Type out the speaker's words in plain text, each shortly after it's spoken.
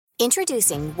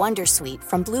Introducing Wondersuite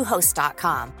from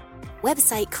Bluehost.com.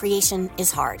 Website creation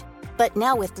is hard, but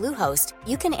now with Bluehost,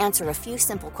 you can answer a few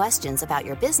simple questions about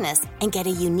your business and get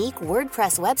a unique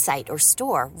WordPress website or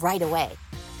store right away.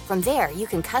 From there, you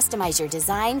can customize your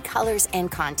design, colors,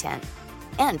 and content.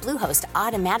 And Bluehost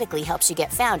automatically helps you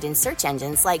get found in search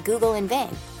engines like Google and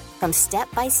Bing. From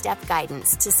step-by-step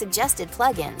guidance to suggested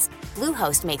plugins,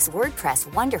 Bluehost makes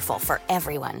WordPress wonderful for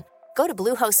everyone. Go to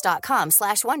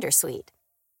bluehost.com/wondersuite.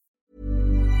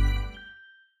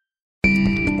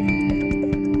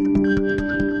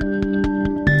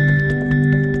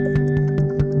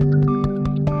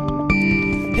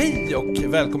 Hej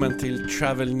och välkommen till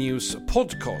Travel News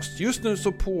Podcast. Just nu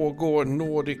så pågår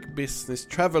Nordic Business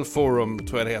Travel Forum,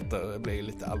 tror jag det heter. Jag blir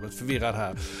lite allmänt förvirrad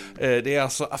här. Det är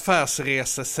alltså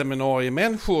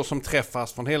affärsreseseminariemänniskor som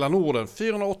träffas från hela Norden.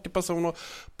 480 personer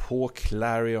på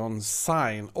Clarion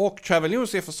Sign. Och Travel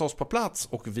News är förstås på plats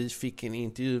och vi fick en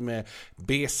intervju med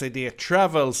BCD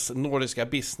Travels nordiska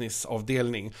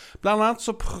businessavdelning. Bland annat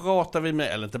så pratar vi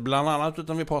med, eller inte bland annat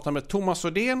utan vi pratar med Thomas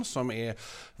Odén som är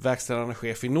verkställande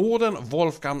chef i Norden,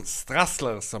 Wolfgang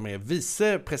Strassler som är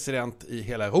vicepresident i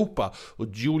hela Europa och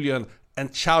Julian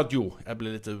Enciadio, jag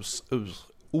blir lite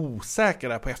osäker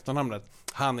där på efternamnet,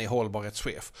 han är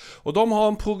hållbarhetschef. Och de har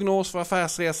en prognos för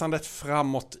affärsresandet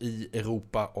framåt i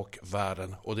Europa och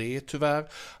världen. Och det är tyvärr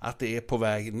att det är på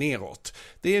väg neråt.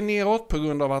 Det är neråt på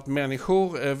grund av att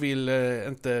människor vill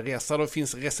inte resa. Det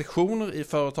finns recessioner i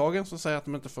företagen som säger att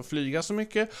de inte får flyga så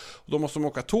mycket. Och då måste de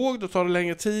åka tåg, då tar det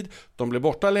längre tid. De blir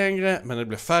borta längre, men det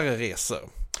blir färre resor.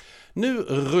 Nu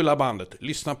rullar bandet.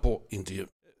 Lyssna på intervjun.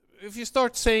 If you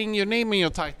start saying your name and your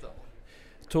title.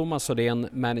 Thomas Odén,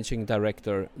 Managing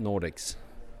Director, Nordics.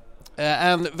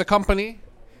 And the company?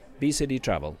 BCD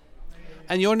Travel.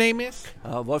 And your name is?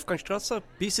 Wolfgang Strasser,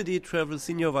 BCD Travel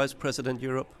Senior Vice President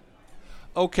Europe.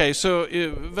 Okay, so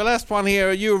the last one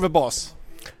here, you're the boss.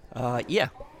 Yeah,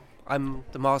 I'm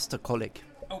the master colleague.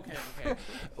 Okay.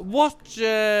 What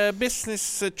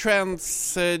business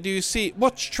trends do you see?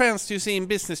 What trends do you see in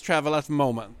business travel at the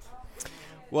moment?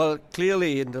 Well,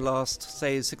 clearly in the last,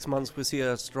 say, 6 months we see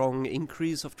a strong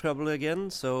increase of travel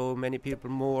again, so many people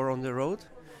more on the road.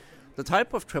 The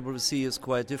type of travel we see is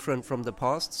quite different from the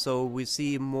past, so we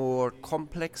see more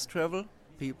complex travel.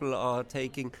 People are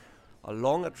taking a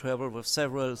longer travel with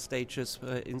several stages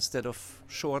instead of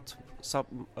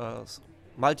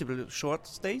multiple short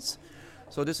stays.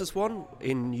 So this is one.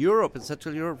 In Europe, in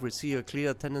Central Europe, we see a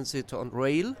clear tendency to on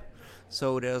rail.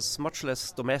 So there's much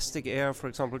less domestic air, for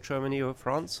example, Germany or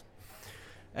France.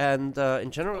 And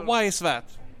in general... Why is that?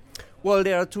 Well,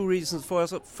 there are two reasons.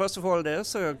 First of all,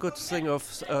 there's a good thing of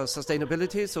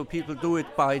sustainability, so people do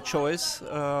it by choice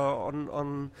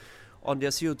on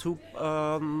their CO2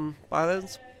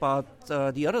 balance. But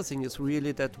the other thing is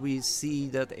really that we see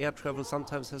that air travel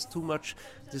sometimes has too much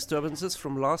disturbances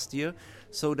from last year.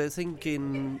 So they think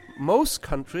in most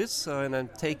countries, and I'm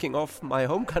taking off my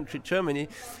home country, Germany,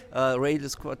 rail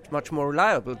is quite much more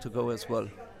reliable to go as well.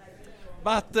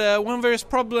 But when there's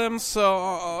problems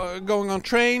going on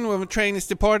train, when the train is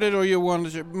departed or you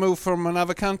want to move from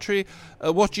another country,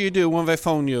 what do you do when they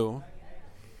phone you?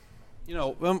 You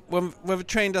know, when the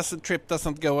train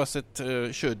doesn't go as it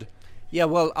should. Yeah,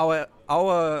 well,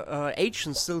 our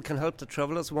agents still can help the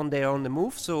travelers when they are on the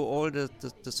move, so all the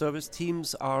service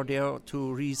teams are there to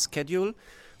reschedule.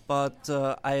 But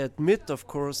I admit, of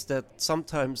course, that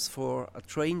sometimes for a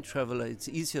train traveler it's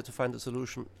easier to find a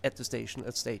solution at the station,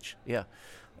 at stage, yeah.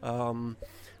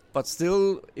 But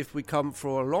still, if we come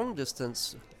for a long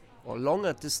distance or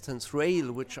longer distance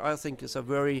rail, which I think is a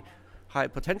very high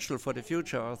potential for the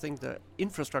future, I think the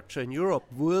infrastructure in Europe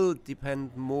will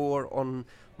depend more on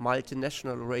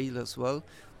multinational rail as well.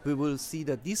 We will see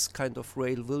that this kind of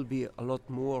rail will be a lot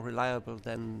more reliable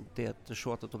than the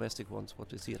shorter domestic ones,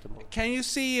 what we see at the moment. Can you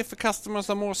see if the customers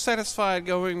are more satisfied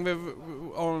going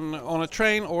on a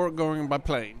train or going by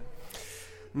plane?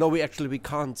 No, we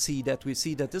can't see that. We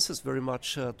see that this is very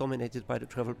much dominated by the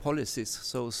travel policies.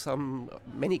 So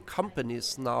many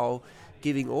companies now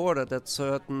giving order that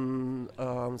certain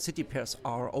city pairs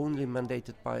are only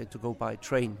mandated to go by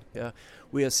train. Yeah,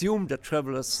 we assume that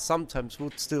travelers sometimes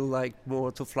would still like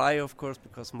more to fly, of course,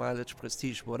 because mileage,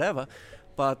 prestige, whatever.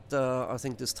 But I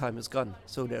think this time is gone.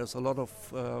 So there's a lot of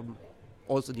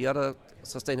also the other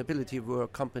sustainability where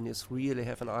companies really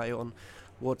have an eye on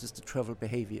what is the travel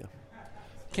behavior.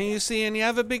 Can you see any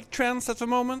other big trends at the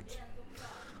moment?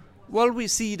 Well, we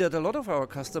see that a lot of our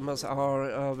customers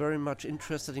are very much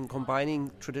interested in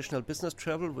combining traditional business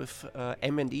travel with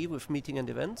M&E, with meeting and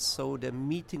events. So the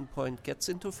meeting point gets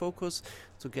into focus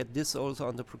to get this also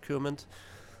under procurement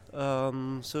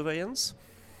surveillance.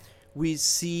 We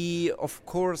see, of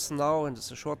course, now in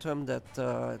the short term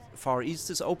that Far East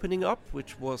is opening up,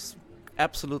 which was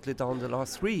absolutely down the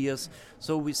last 3 years.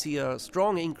 So we see a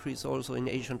strong increase also in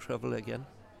Asian travel again.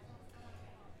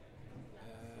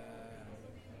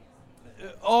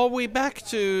 Are we back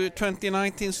to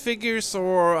 2019's figures,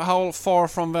 or how far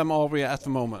from them are we at the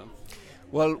moment?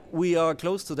 Well, we are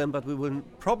close to them, but we will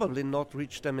probably not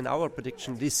reach them in our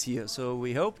prediction this year. So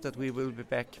we hope that we will be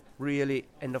back really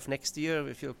end of next year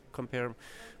if you compare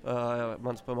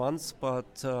month by month,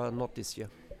 but not this year.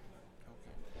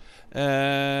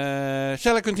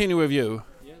 Shall I continue with you?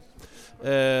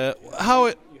 Yes. How?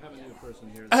 You have a new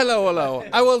person here. Hello.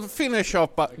 I will finish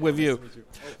up with you.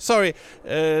 Sorry.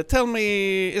 Tell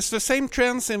me, is the same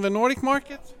trends in the Nordic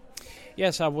market?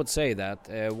 Yes, I would say that.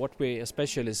 What we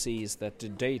especially see is that the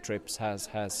day trips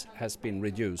has been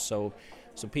reduced. So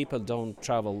people don't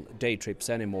travel day trips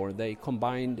anymore. They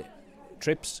combine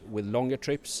trips with longer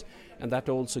trips, and that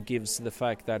also gives the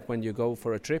fact that when you go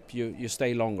for a trip, you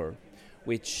stay longer,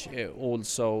 which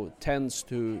also tends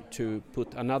to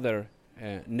put another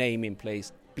name in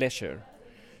place, pleasure.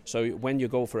 So when you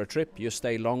go for a trip, you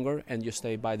stay longer and you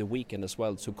stay by the weekend as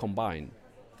well to combine.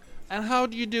 And how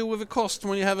do you do with the cost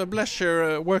when you have a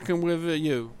pleasure working with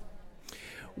you?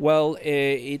 Well,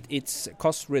 it's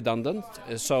cost redundant,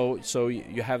 so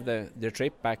you have the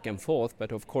trip back and forth,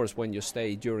 but of course when you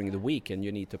stay during the weekend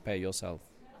you need to pay yourself.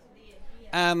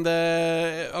 And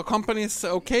are companies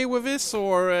okay with this,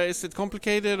 or is it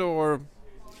complicated, or?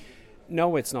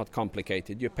 No, it's not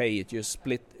complicated. You pay it, you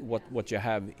split what you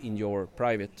have in your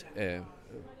private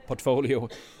portfolio,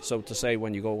 so to say,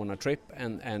 when you go on a trip,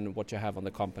 and what you have on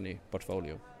the company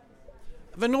portfolio.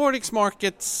 The Nordics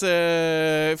markets,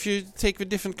 if you take the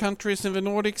different countries in the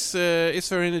Nordics, is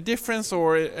there any difference,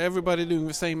 or everybody doing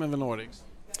the same in the Nordics?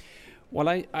 Well,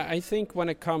 I think when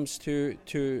it comes to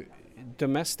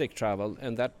domestic travel,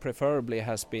 and that preferably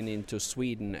has been into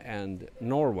Sweden and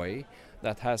Norway,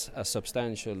 that has a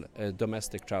substantial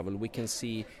domestic travel, we can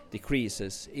see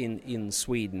decreases in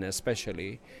Sweden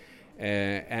especially,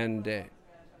 and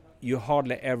you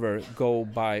hardly ever go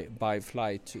by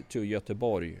flight to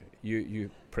Göteborg. You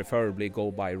preferably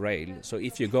go by rail. So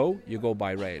if you go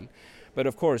by rail. But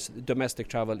of course, domestic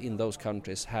travel in those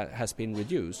countries has been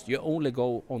reduced. You only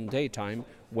go on daytime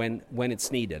when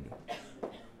it's needed.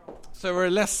 So there are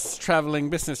less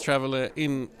business travel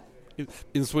in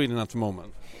Sweden at the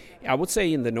moment? I would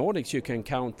say in the Nordics you can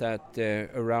count that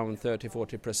around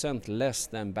 30-40% less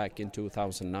than back in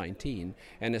 2019,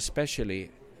 and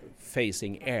especially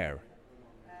facing air.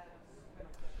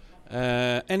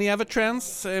 Any other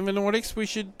trends in the Nordics we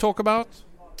should talk about?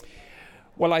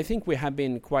 Well, I think we have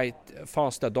been quite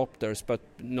fast adopters, but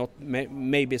not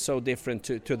maybe so different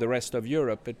to the rest of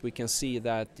Europe. But we can see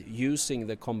that using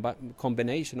the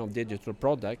combination of digital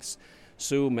products,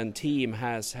 Zoom and Team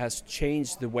has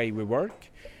changed the way we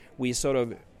work.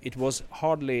 It was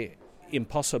hardly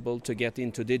impossible to get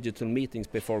into digital meetings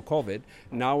before COVID.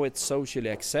 Now it's socially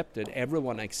accepted.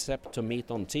 Everyone accepts to meet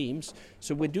on Teams.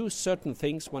 So we do certain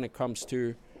things when it comes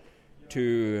to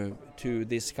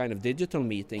this kind of digital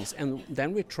meetings, and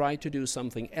then we try to do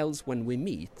something else when we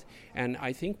meet. And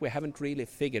I think we haven't really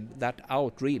figured that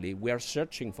out really. We are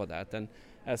searching for that. And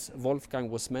as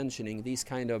Wolfgang was mentioning, these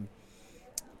kind of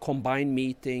combined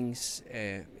meetings,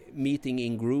 meeting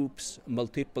in groups,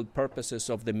 multiple purposes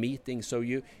of the meeting, so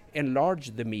you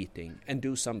enlarge the meeting and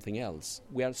do something else.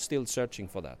 We are still searching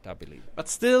for that, I believe. But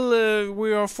still,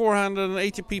 we are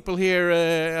 480 people here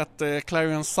at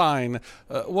Clarion Sign.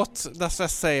 What does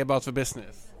that say about the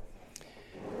business?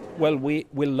 Well, we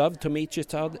love to meet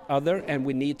each other, and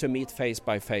we need to meet face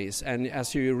by face. And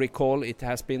as you recall, it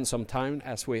has been some time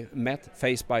as we met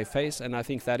face by face, and I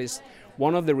think that is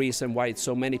one of the reasons why it's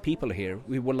so many people here.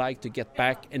 We would like to get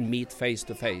back and meet face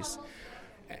to face.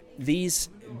 These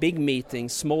big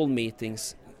meetings, small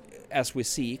meetings, as we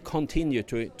see, continue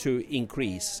to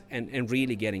increase and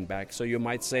really getting back. So you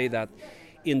might say that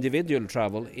individual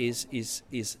travel is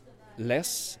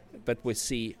less, but we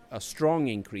see a strong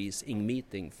increase in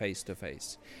meeting face to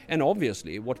face. And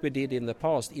obviously, what we did in the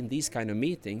past in these kind of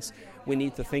meetings, we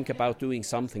need to think about doing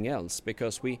something else,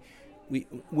 because we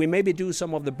maybe do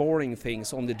some of the boring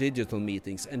things on the digital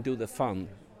meetings and do the fun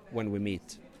when we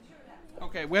meet.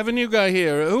 Okay, we have a new guy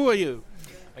here. Who are you?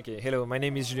 Okay, hello, my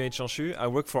name is Julien Chanchu. I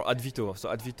work for Advito. So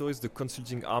Advito is the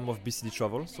consulting arm of BCD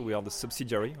Travel. So we are the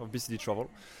subsidiary of BCD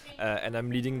Travel. And I'm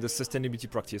leading the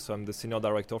sustainability practice. So I'm the senior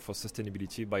director for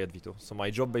sustainability by Advito. So my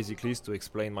job basically is to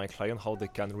explain my client how they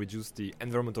can reduce the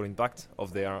environmental impact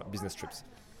of their business trips.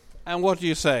 And what do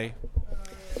you say?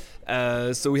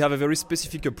 So we have a very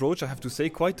specific approach, I have to say,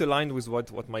 quite aligned with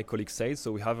what my colleague said.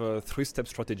 So we have a 3-step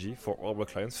strategy for all our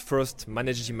clients. First,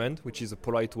 manage demand, which is a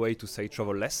polite way to say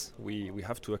travel less. We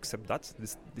have to accept that.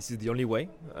 This is the only way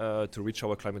to reach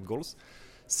our climate goals.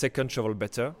 Second, travel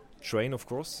better. Train, of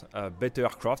course. Better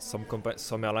aircraft.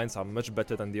 Some airlines are much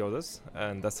better than the others,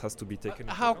 and that has to be taken.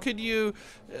 How could you,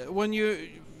 when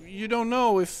you don't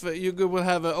know if you will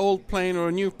have an old plane or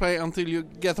a new plane until you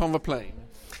get on the plane?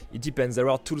 It depends. There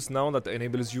are tools now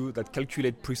that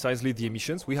calculate precisely the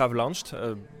emissions. We have launched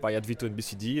by Advito and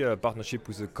BCD a partnership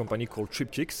with a company called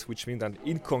TripKicks, which means that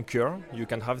in Concur you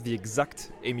can have the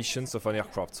exact emissions of an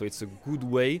aircraft. So it's a good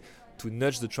way to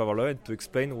nudge the traveler and to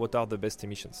explain what are the best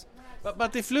emissions.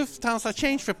 But if Lufthansa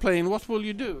change the plane, what will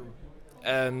you do?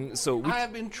 I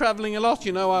have been traveling a lot,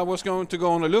 I was going to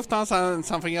go on a Lufthansa and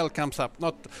something else comes up.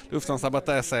 Not Lufthansa, but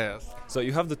SAS. So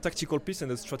you have the tactical piece and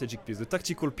the strategic piece. The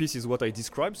tactical piece is what I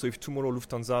described. So if tomorrow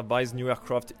Lufthansa buys new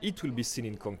aircraft, it will be seen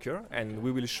in Concur and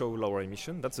we will show lower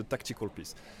emission. That's the tactical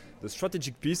piece. The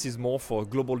strategic piece is more for a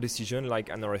global decision like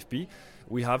an RFP.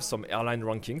 We have some airline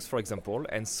rankings, for example,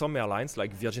 and some airlines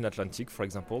like Virgin Atlantic, for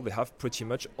example, they have pretty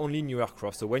much only new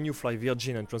aircraft. So when you fly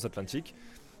Virgin and Transatlantic,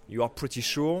 you are pretty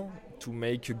sure to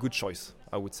make a good choice,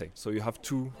 I would say. So you have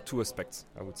two aspects,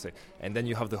 I would say. And then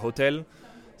you have the hotel.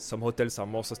 Some hotels are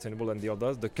more sustainable than the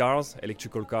others. The cars,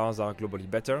 electrical cars are globally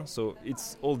better. So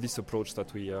it's all this approach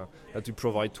that we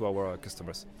provide to our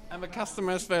customers. And the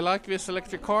customers, they like these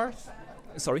electric cars?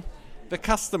 Sorry? The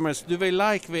customers, do they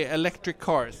like the electric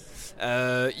cars?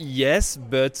 Yes,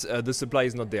 but the supply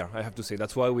is not there, I have to say.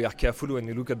 That's why we are careful when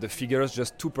you look at the figures.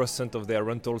 Just 2% of their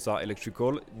rentals are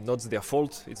electrical. Not their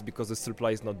fault. It's because the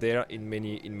supply is not there in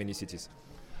many cities.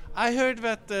 I heard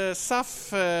that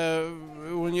SAF,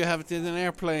 when you have it in an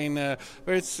airplane, where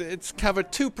it's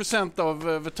covered 2%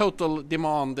 of the total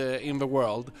demand in the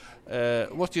world.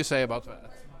 What do you say about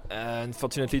that?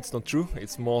 Unfortunately, it's not true.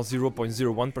 It's more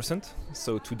 0.01%.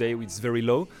 So today it's very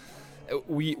low.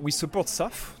 We support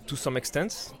SAF to some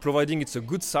extent, providing it's a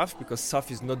good SAF, because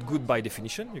SAF is not good by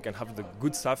definition. You can have the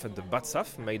good SAF and the bad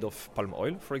SAF made of palm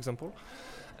oil, for example.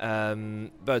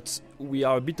 But we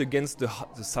are a bit against the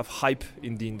SAF hype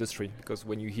in the industry, because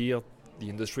when you hear the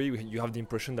industry, you have the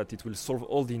impression that it will solve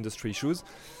all the industry issues.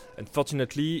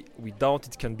 Unfortunately, we doubt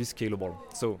it can be scalable.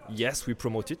 So yes, we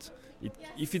promote it.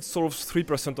 If it solves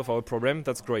 3% of our problem,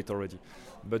 that's great already.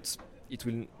 But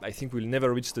I think we'll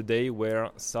never reach the day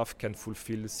where SAF can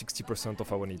fulfill 60%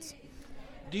 of our needs.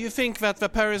 Do you think that the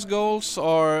Paris goals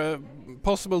are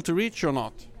possible to reach or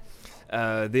not?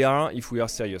 They are, if we are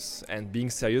serious. And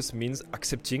being serious means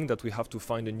accepting that we have to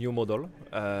find a new model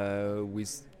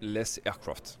with less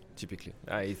aircraft, typically.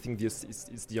 I think this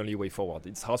is the only way forward.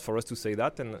 It's hard for us to say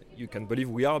that, and you can believe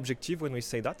we are objective when we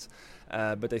say that.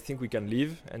 But I think we can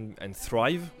live and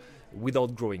thrive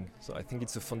without growing. So I think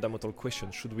it's a fundamental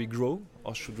question. Should we grow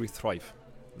or should we thrive?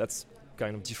 That's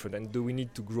kind of different. And do we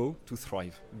need to grow to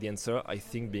thrive? The answer, I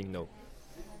think, being no.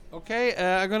 Okay,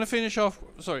 I'm going to finish off.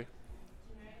 Sorry.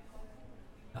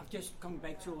 I've just come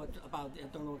back to about, I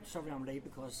don't know, sorry I'm late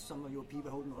because some of your people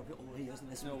holding up over here.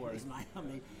 No worries. I'm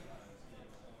late.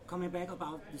 Coming back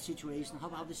about the situation, how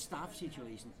about the staff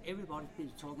situation? Everybody's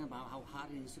been talking about how hard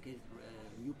it is to get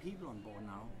new people on board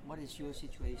now. What is your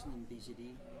situation in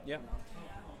BCD? Yeah.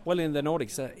 Well, in the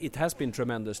Nordics, it has been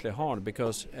tremendously hard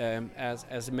because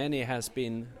as many has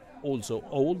been also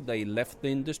old, they left the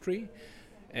industry.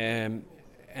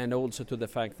 And also to the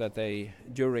fact that they,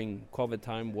 during COVID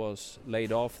time, was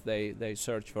laid off, they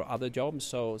searched for other jobs.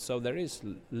 So there is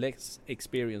less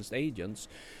experienced agents.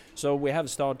 So we have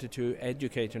started to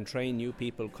educate and train new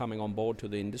people coming on board to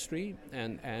the industry,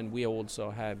 and we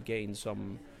also have gained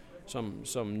some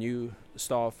new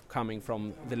staff coming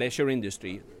from the leisure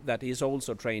industry that is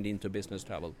also trained into business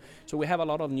travel. So we have a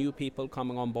lot of new people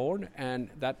coming on board, and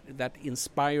that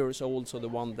inspires also the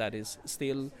one that is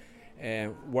still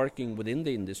working within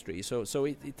the industry. So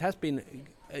it has been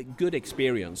a good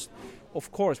experience. Of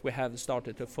course, we have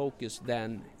started to focus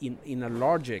then in a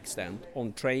larger extent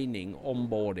on training,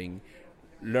 onboarding,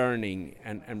 learning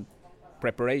and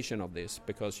preparation of this,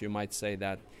 because you might say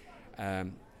that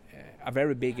a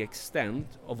very big extent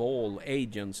of all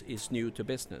agents is new to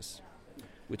business.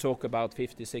 We talk about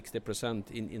 50-60%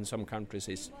 in some countries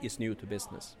is new to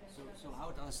business. So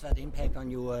how does that impact on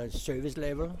your service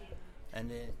level? And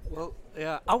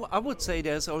I would say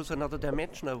there's also another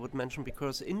dimension I would mention,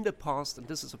 because in the past, and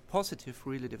this is a positive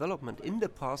really development, in the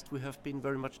past we have been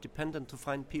very much dependent to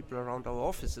find people around our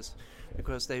offices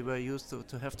because they were used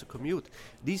to have to commute.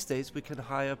 These days we can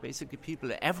hire basically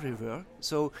people everywhere,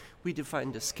 so we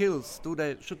define the skills.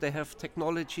 Should they have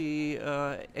technology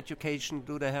education?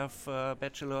 Do they have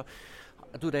bachelor?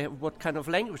 What kind of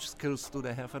language skills do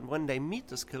they have? And when they meet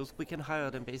the skills, we can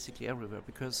hire them basically everywhere,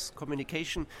 because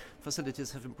communication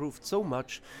facilities have improved so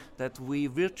much that we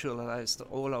virtualized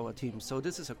all our teams. So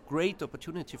this is a great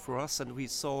opportunity for us, and we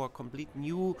saw a complete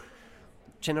new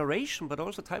generation, but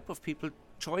also type of people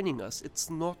joining us. It's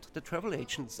not the travel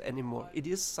agents anymore. It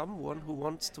is someone who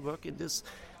wants to work in this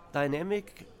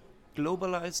dynamic,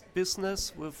 globalized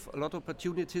business with a lot of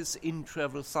opportunities in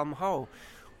travel somehow,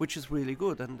 which is really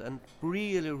good, and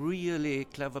really, really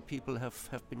clever people have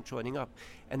been joining up.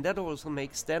 And that also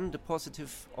makes then the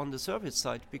positive on the service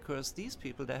side, because these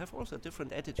people, they have also a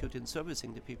different attitude in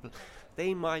servicing the people.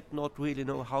 They might not really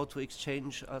know how to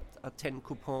exchange a 10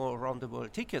 coupon around the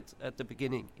world ticket at the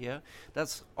beginning, yeah?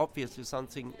 That's obviously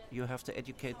something you have to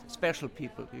educate special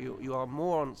people. You are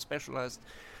more on specialized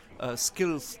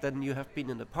skills than you have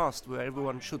been in the past, where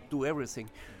everyone should do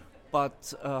everything.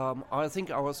 But I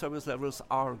think our service levels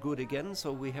are good again,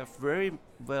 so we have very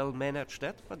well managed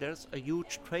that. But there's a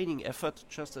huge training effort,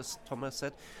 just as Thomas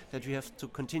said, that we have to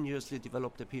continuously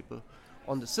develop the people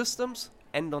on the systems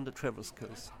and on the travel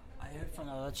skills. I heard from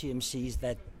other TMCs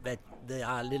that they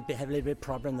are have a little bit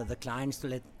problem with the clients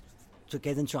to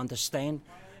get them to understand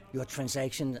your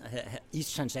transaction.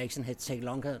 Each transaction has taken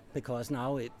longer because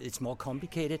now it's more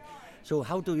complicated. So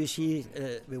how do you see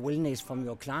the willingness from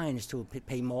your clients to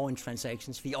pay more in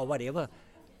transactions fee or whatever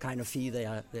kind of fee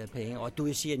they're paying? Or do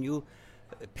you see a new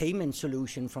payment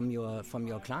solution from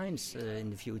your clients in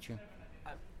the future?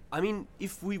 I mean,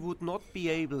 if we would not be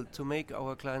able to make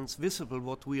our clients visible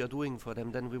what we are doing for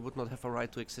them, then we would not have a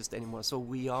right to exist anymore. So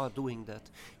we are doing that.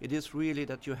 It is really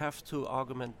that you have to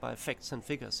argument by facts and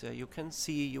figures. Yeah? You can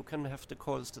have the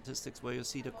call statistics where you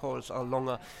see the calls are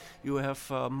longer. You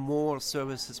have more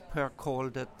services per call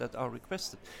that are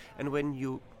requested. And when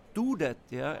you do that,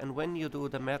 and when you do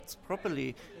the maths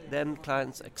properly, then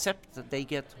clients accept that they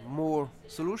get more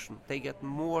solution, they get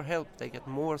more help, they get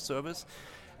more service.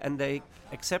 And they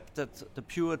accept that the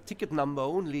pure ticket number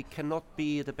only cannot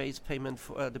be the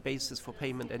the basis for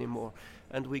payment anymore.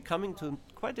 And we're coming to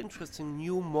quite interesting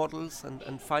new models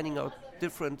and finding out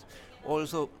different,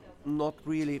 also not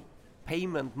really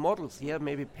payment models. Yeah,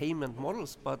 maybe payment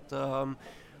models, but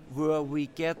where we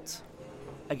get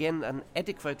again an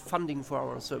adequate funding for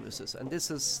our services. And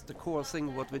this is the core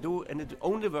thing what we do, and it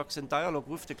only works in dialogue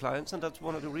with the clients, and that's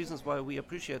one of the reasons why we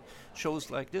appreciate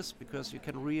shows like this, because you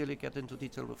can really get into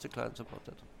detail with the clients about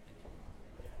that.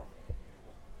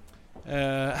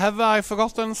 Have I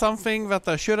forgotten something that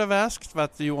I should have asked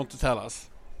that you want to tell us?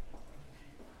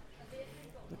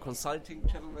 The consulting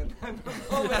gentleman.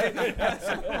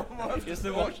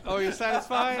 Are you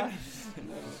satisfied?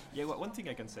 Yeah, well, one thing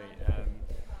I can say.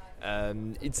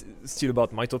 It's still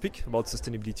about my topic, about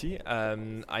sustainability.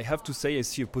 I have to say I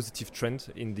see a positive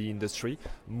trend in the industry,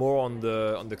 more on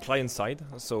the client side.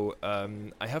 So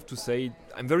I have to say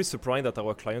I'm very surprised that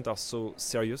our clients are so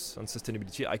serious on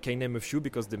sustainability. I can name a few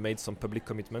because they made some public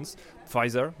commitments.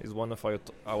 Pfizer is one of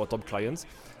our top clients,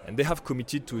 and they have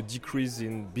committed to a decrease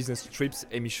in business trips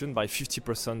emission by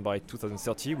 50% by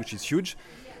 2030, which is huge,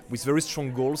 with very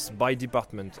strong goals by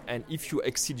department. And if you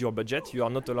exceed your budget, you are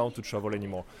not allowed to travel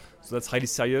anymore. So that's highly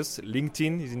serious.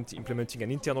 LinkedIn is implementing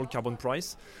an internal carbon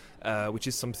price, which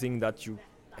is something that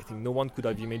I think no one could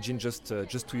have imagined just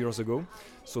 2 years ago.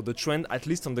 So the trend, at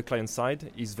least on the client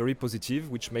side, is very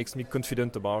positive, which makes me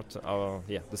confident about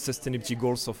the sustainability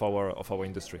goals of our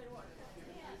industry.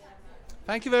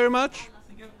 Thank you very much.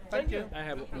 Thank you. I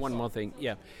have one more thing.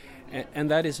 Yeah. And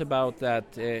that is about that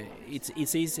it's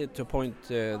easy to point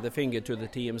the finger to the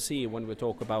TMC when we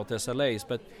talk about SLAs,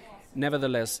 but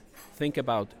nevertheless, think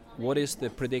about what is the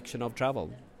prediction of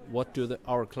travel? What do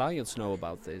our clients know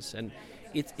about this? And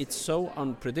it's so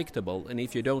unpredictable, and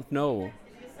if you don't know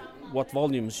what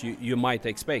volumes you might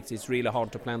expect, it's really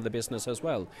hard to plan the business as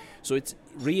well. So it's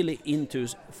really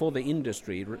for the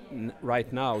industry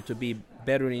right now to be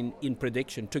better in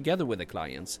prediction together with the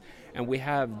clients. And we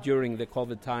have, during the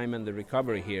COVID time and the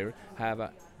recovery here,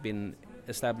 have been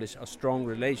established a strong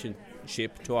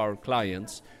relationship to our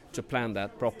clients to plan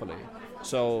that properly.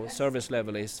 So service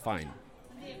level is fine.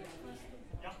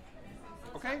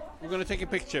 Okay, we're going to take a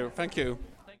picture. Thank you.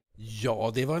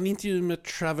 Ja, det var en intervju med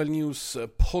Travel News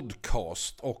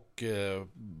podcast och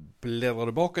Bläddrar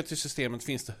du bakåt till systemet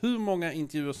finns det hur många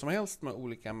intervjuer som helst med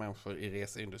olika människor i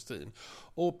reseindustrin.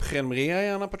 Och prenumerera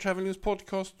gärna på Travel News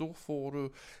Podcast, då får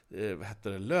du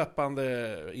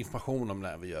löpande information om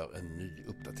när vi gör en ny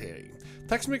uppdatering.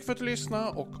 Tack så mycket för att du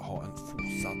lyssnar och ha en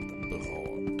fortsatt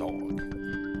bra dag.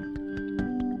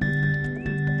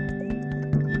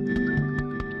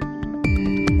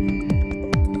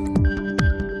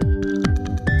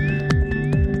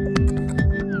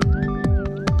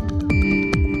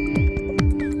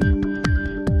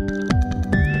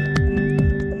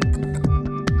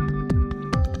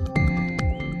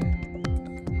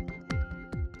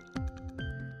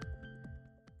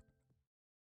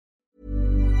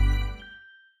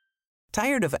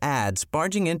 Tired of ads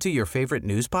barging into your favorite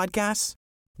news podcasts?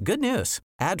 Good news.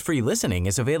 Ad-free listening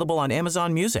is available on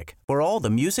Amazon Music for all the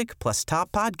music plus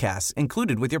top podcasts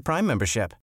included with your Prime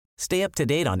membership. Stay up to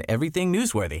date on everything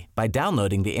newsworthy by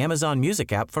downloading the Amazon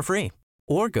Music app for free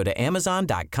or go to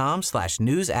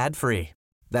amazon.com/news ad free.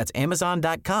 That's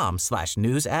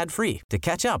amazon.com/news ad free to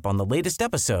catch up on the latest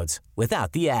episodes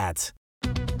without the ads.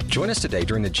 Join us today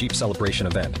during the Jeep Celebration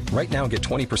event. Right now, get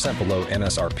 20% below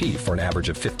MSRP for an average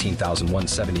of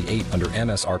 $15,178 under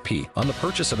MSRP on the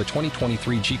purchase of a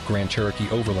 2023 Jeep Grand Cherokee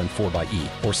Overland 4xE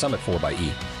or Summit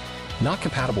 4xE. Not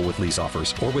compatible with lease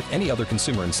offers or with any other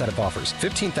consumer incentive offers.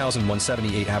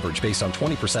 $15,178 average based on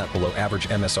 20% below average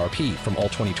MSRP from all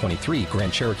 2023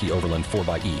 Grand Cherokee Overland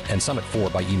 4xE and Summit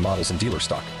 4xE models in dealer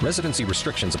stock. Residency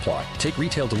restrictions apply. Take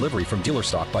retail delivery from dealer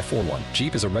stock by 4/1.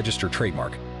 Jeep is a registered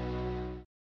trademark.